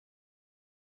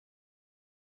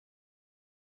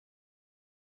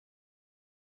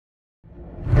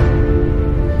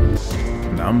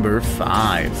Number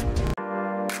 5.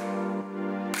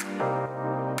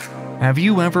 Have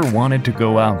you ever wanted to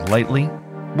go out lightly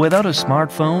without a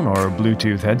smartphone or a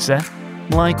Bluetooth headset,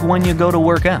 like when you go to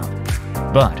work out,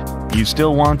 but you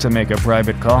still want to make a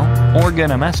private call or get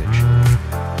a message?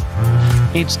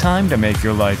 It's time to make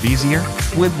your life easier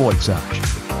with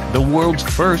Voicage, the world's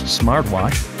first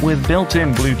smartwatch with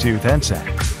built-in Bluetooth headset.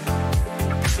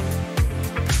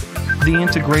 The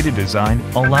integrated design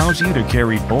allows you to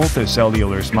carry both a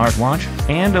cellular smartwatch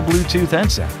and a Bluetooth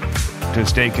headset to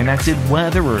stay connected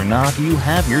whether or not you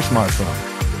have your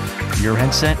smartphone. Your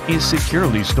headset is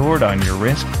securely stored on your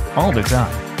wrist all the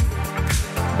time.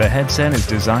 The headset is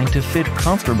designed to fit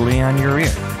comfortably on your ear.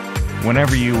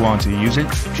 Whenever you want to use it,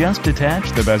 just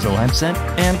detach the bezel headset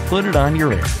and put it on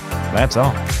your ear. That's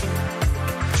all.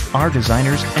 Our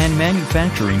designers and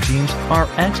manufacturing teams are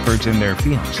experts in their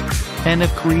fields and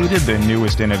have created the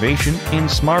newest innovation in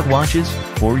smartwatches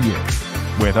for you.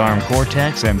 With ARM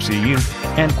Cortex MCU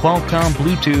and Qualcomm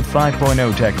Bluetooth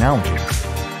 5.0 technology,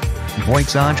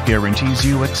 Voicage guarantees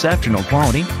you exceptional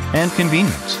quality and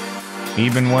convenience.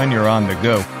 Even when you're on the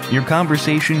go, your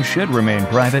conversation should remain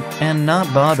private and not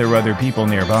bother other people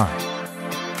nearby.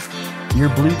 Your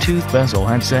Bluetooth bezel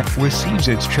headset receives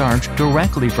its charge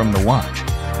directly from the watch,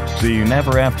 so you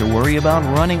never have to worry about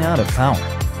running out of power.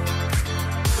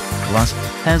 Plus,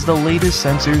 has the latest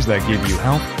sensors that give you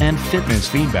health and fitness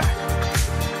feedback.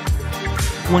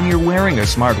 When you're wearing a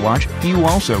smartwatch, you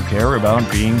also care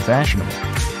about being fashionable.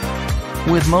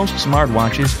 With most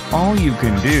smartwatches, all you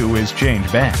can do is change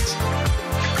bands.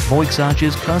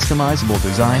 Voicage's customizable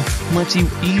design lets you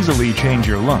easily change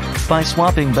your look by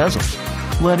swapping bezels,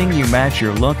 letting you match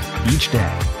your look each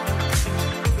day.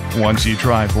 Once you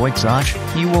try Voicage,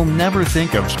 you will never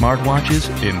think of smartwatches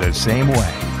in the same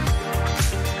way.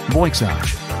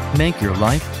 Voicage, make your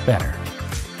life better.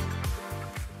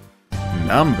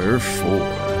 Number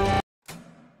 4.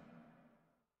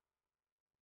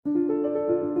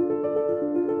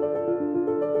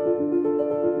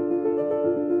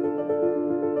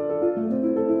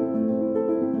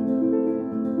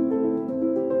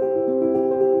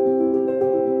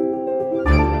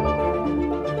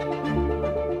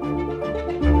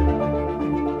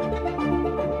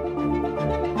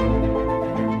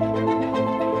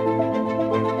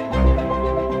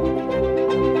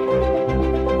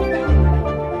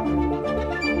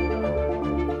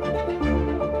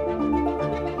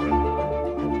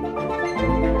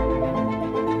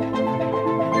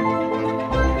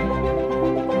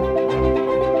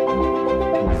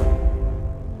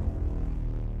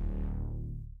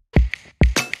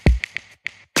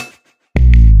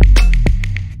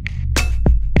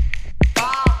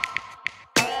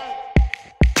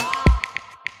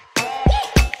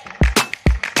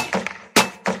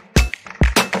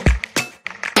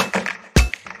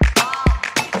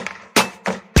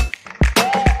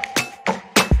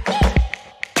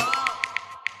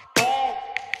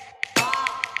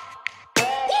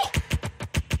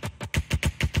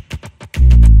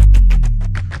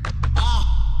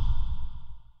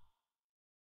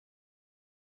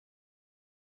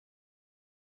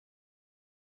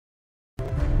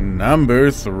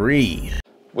 Number 3.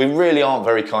 We really aren't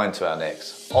very kind to our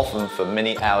necks, often for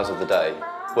many hours of the day.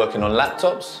 Working on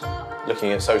laptops,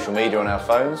 looking at social media on our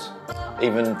phones,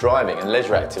 even driving and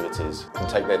leisure activities can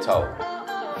take their toll.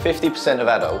 50% of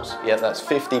adults, yeah, that's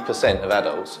 50% of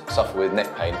adults, suffer with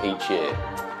neck pain each year.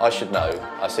 I should know,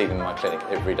 I see them in my clinic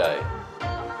every day.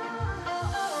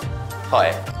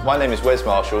 Hi, my name is Wes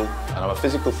Marshall and I'm a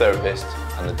physical therapist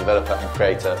and the developer and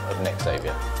creator of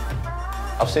NeckSaviour.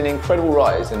 I've seen an incredible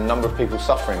rise in the number of people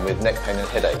suffering with neck pain and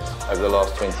headaches over the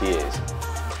last 20 years.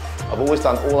 I've always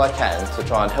done all I can to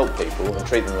try and help people and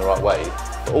treat them the right way,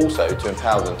 but also to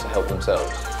empower them to help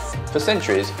themselves. For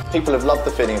centuries, people have loved the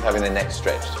feeling of having their neck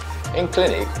stretched. In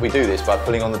clinic, we do this by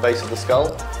pulling on the base of the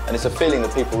skull, and it's a feeling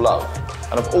that people love,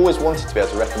 and I've always wanted to be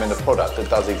able to recommend a product that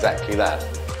does exactly that.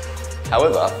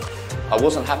 However, I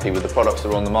wasn't happy with the products that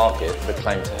were on the market that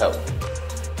claimed to help.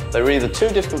 They were either too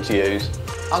difficult to use,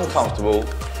 uncomfortable,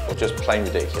 or just plain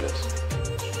ridiculous.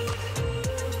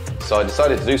 So I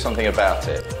decided to do something about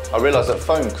it. I realised that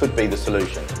foam could be the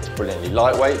solution. It's brilliantly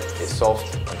lightweight, it's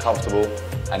soft and comfortable,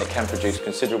 and it can produce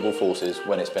considerable forces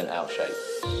when it's bent out shape.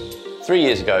 3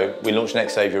 years ago, we launched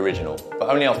NeckSaviour Original, but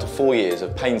only after 4 years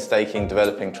of painstaking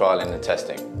developing, trialling and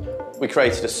testing. We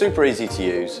created a super easy to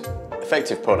use,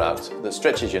 effective product that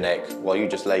stretches your neck while you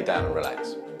just lay down and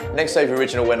relax. NeckSaviour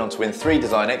Original went on to win 3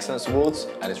 Design Excellence Awards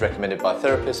and is recommended by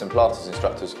therapists and Pilates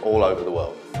instructors all over the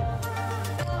world.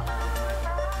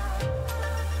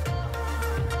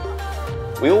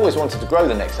 We always wanted to grow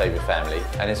the NextSaviour family,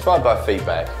 and inspired by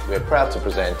feedback, we are proud to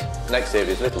present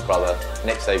NextSaviour's little brother,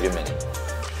 NextSaviour Mini.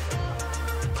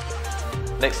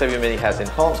 NextSaviour Mini has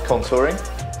enhanced contouring,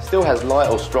 still has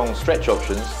light or strong stretch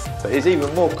options, but is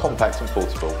even more compact and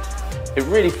portable. It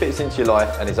really fits into your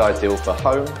life and is ideal for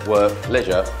home, work,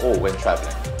 leisure, or when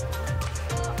travelling.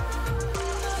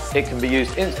 It can be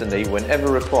used instantly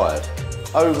whenever required,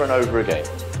 over and over again,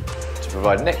 to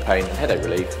provide neck pain and headache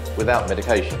relief without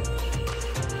medication.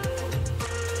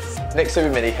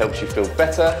 NextSaviour Mini helps you feel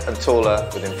better and taller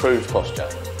with improved posture.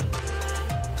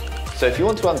 So if you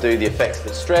want to undo the effects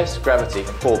that stress, gravity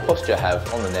and poor posture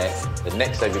have on the neck, the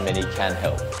NextSaviour Mini can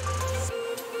help.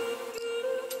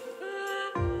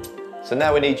 So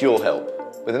now we need your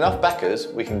help. With enough backers,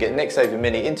 we can get NextSaviour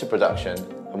Mini into production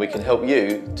and we can help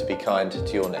you to be kind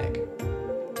to your neck.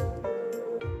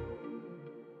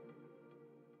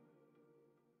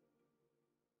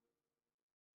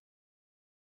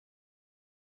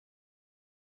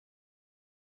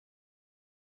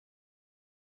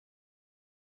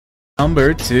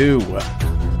 Number 2.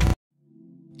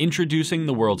 Introducing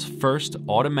the world's first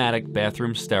automatic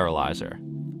bathroom sterilizer.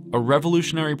 A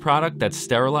revolutionary product that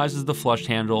sterilizes the flush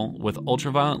handle with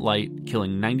ultraviolet light,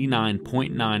 killing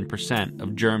 99.9%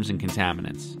 of germs and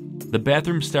contaminants. The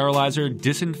bathroom sterilizer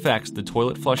disinfects the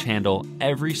toilet flush handle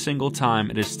every single time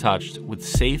it is touched with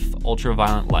safe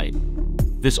ultraviolet light.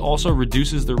 This also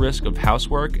reduces the risk of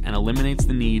housework and eliminates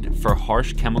the need for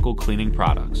harsh chemical cleaning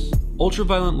products.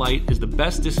 Ultraviolet light is the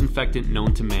best disinfectant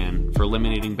known to man for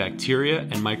eliminating bacteria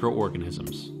and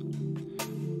microorganisms.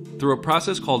 Through a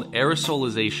process called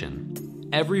aerosolization,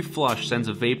 every flush sends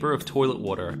a vapor of toilet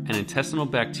water and intestinal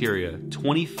bacteria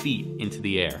 20 feet into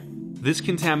the air. This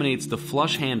contaminates the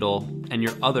flush handle and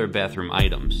your other bathroom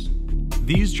items.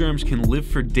 These germs can live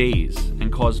for days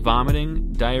and cause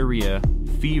vomiting, diarrhea,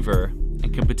 fever,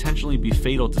 and can potentially be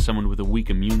fatal to someone with a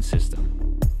weak immune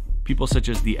system. People such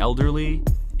as the elderly,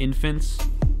 infants,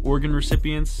 organ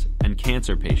recipients, and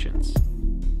cancer patients.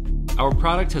 Our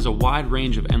product has a wide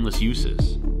range of endless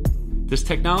uses. This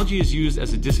technology is used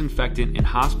as a disinfectant in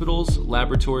hospitals,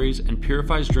 laboratories, and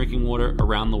purifies drinking water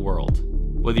around the world.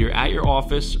 Whether you're at your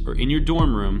office or in your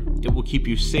dorm room, it will keep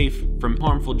you safe from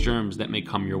harmful germs that may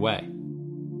come your way.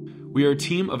 We are a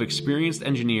team of experienced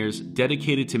engineers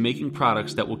dedicated to making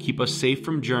products that will keep us safe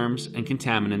from germs and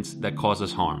contaminants that cause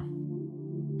us harm.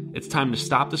 It's time to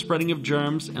stop the spreading of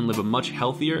germs and live a much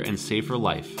healthier and safer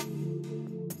life.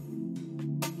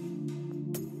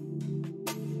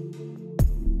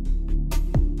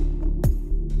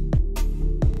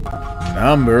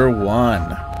 Number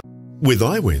 1. With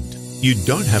iWind, you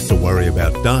don't have to worry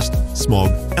about dust,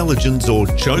 smog, allergens or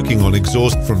choking on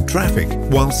exhaust from traffic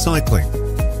while cycling.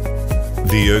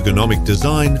 The ergonomic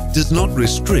design does not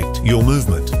restrict your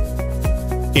movement.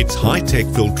 Its high-tech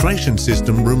filtration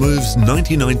system removes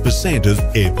 99% of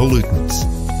air pollutants.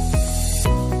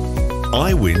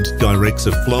 iWind directs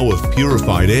a flow of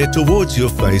purified air towards your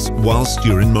face whilst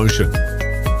you're in motion.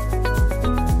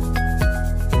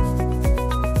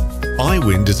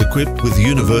 iWind is equipped with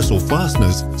universal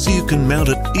fasteners so you can mount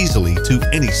it easily to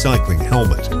any cycling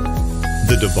helmet.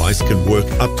 The device can work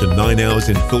up to 9 hours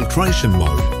in filtration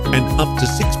mode and up to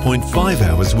 6.5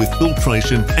 hours with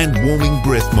filtration and warming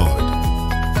breath mode.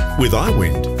 With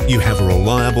iWind, you have a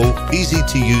reliable,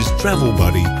 easy-to-use travel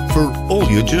buddy for all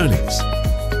your journeys.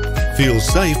 Feel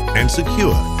safe and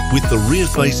secure with the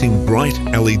rear-facing bright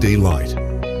LED light.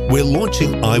 We're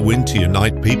launching iWind to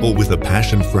unite people with a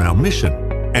passion for our mission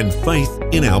and faith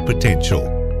in our potential.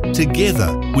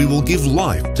 Together, we will give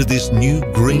life to this new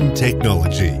green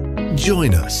technology.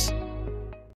 Join us.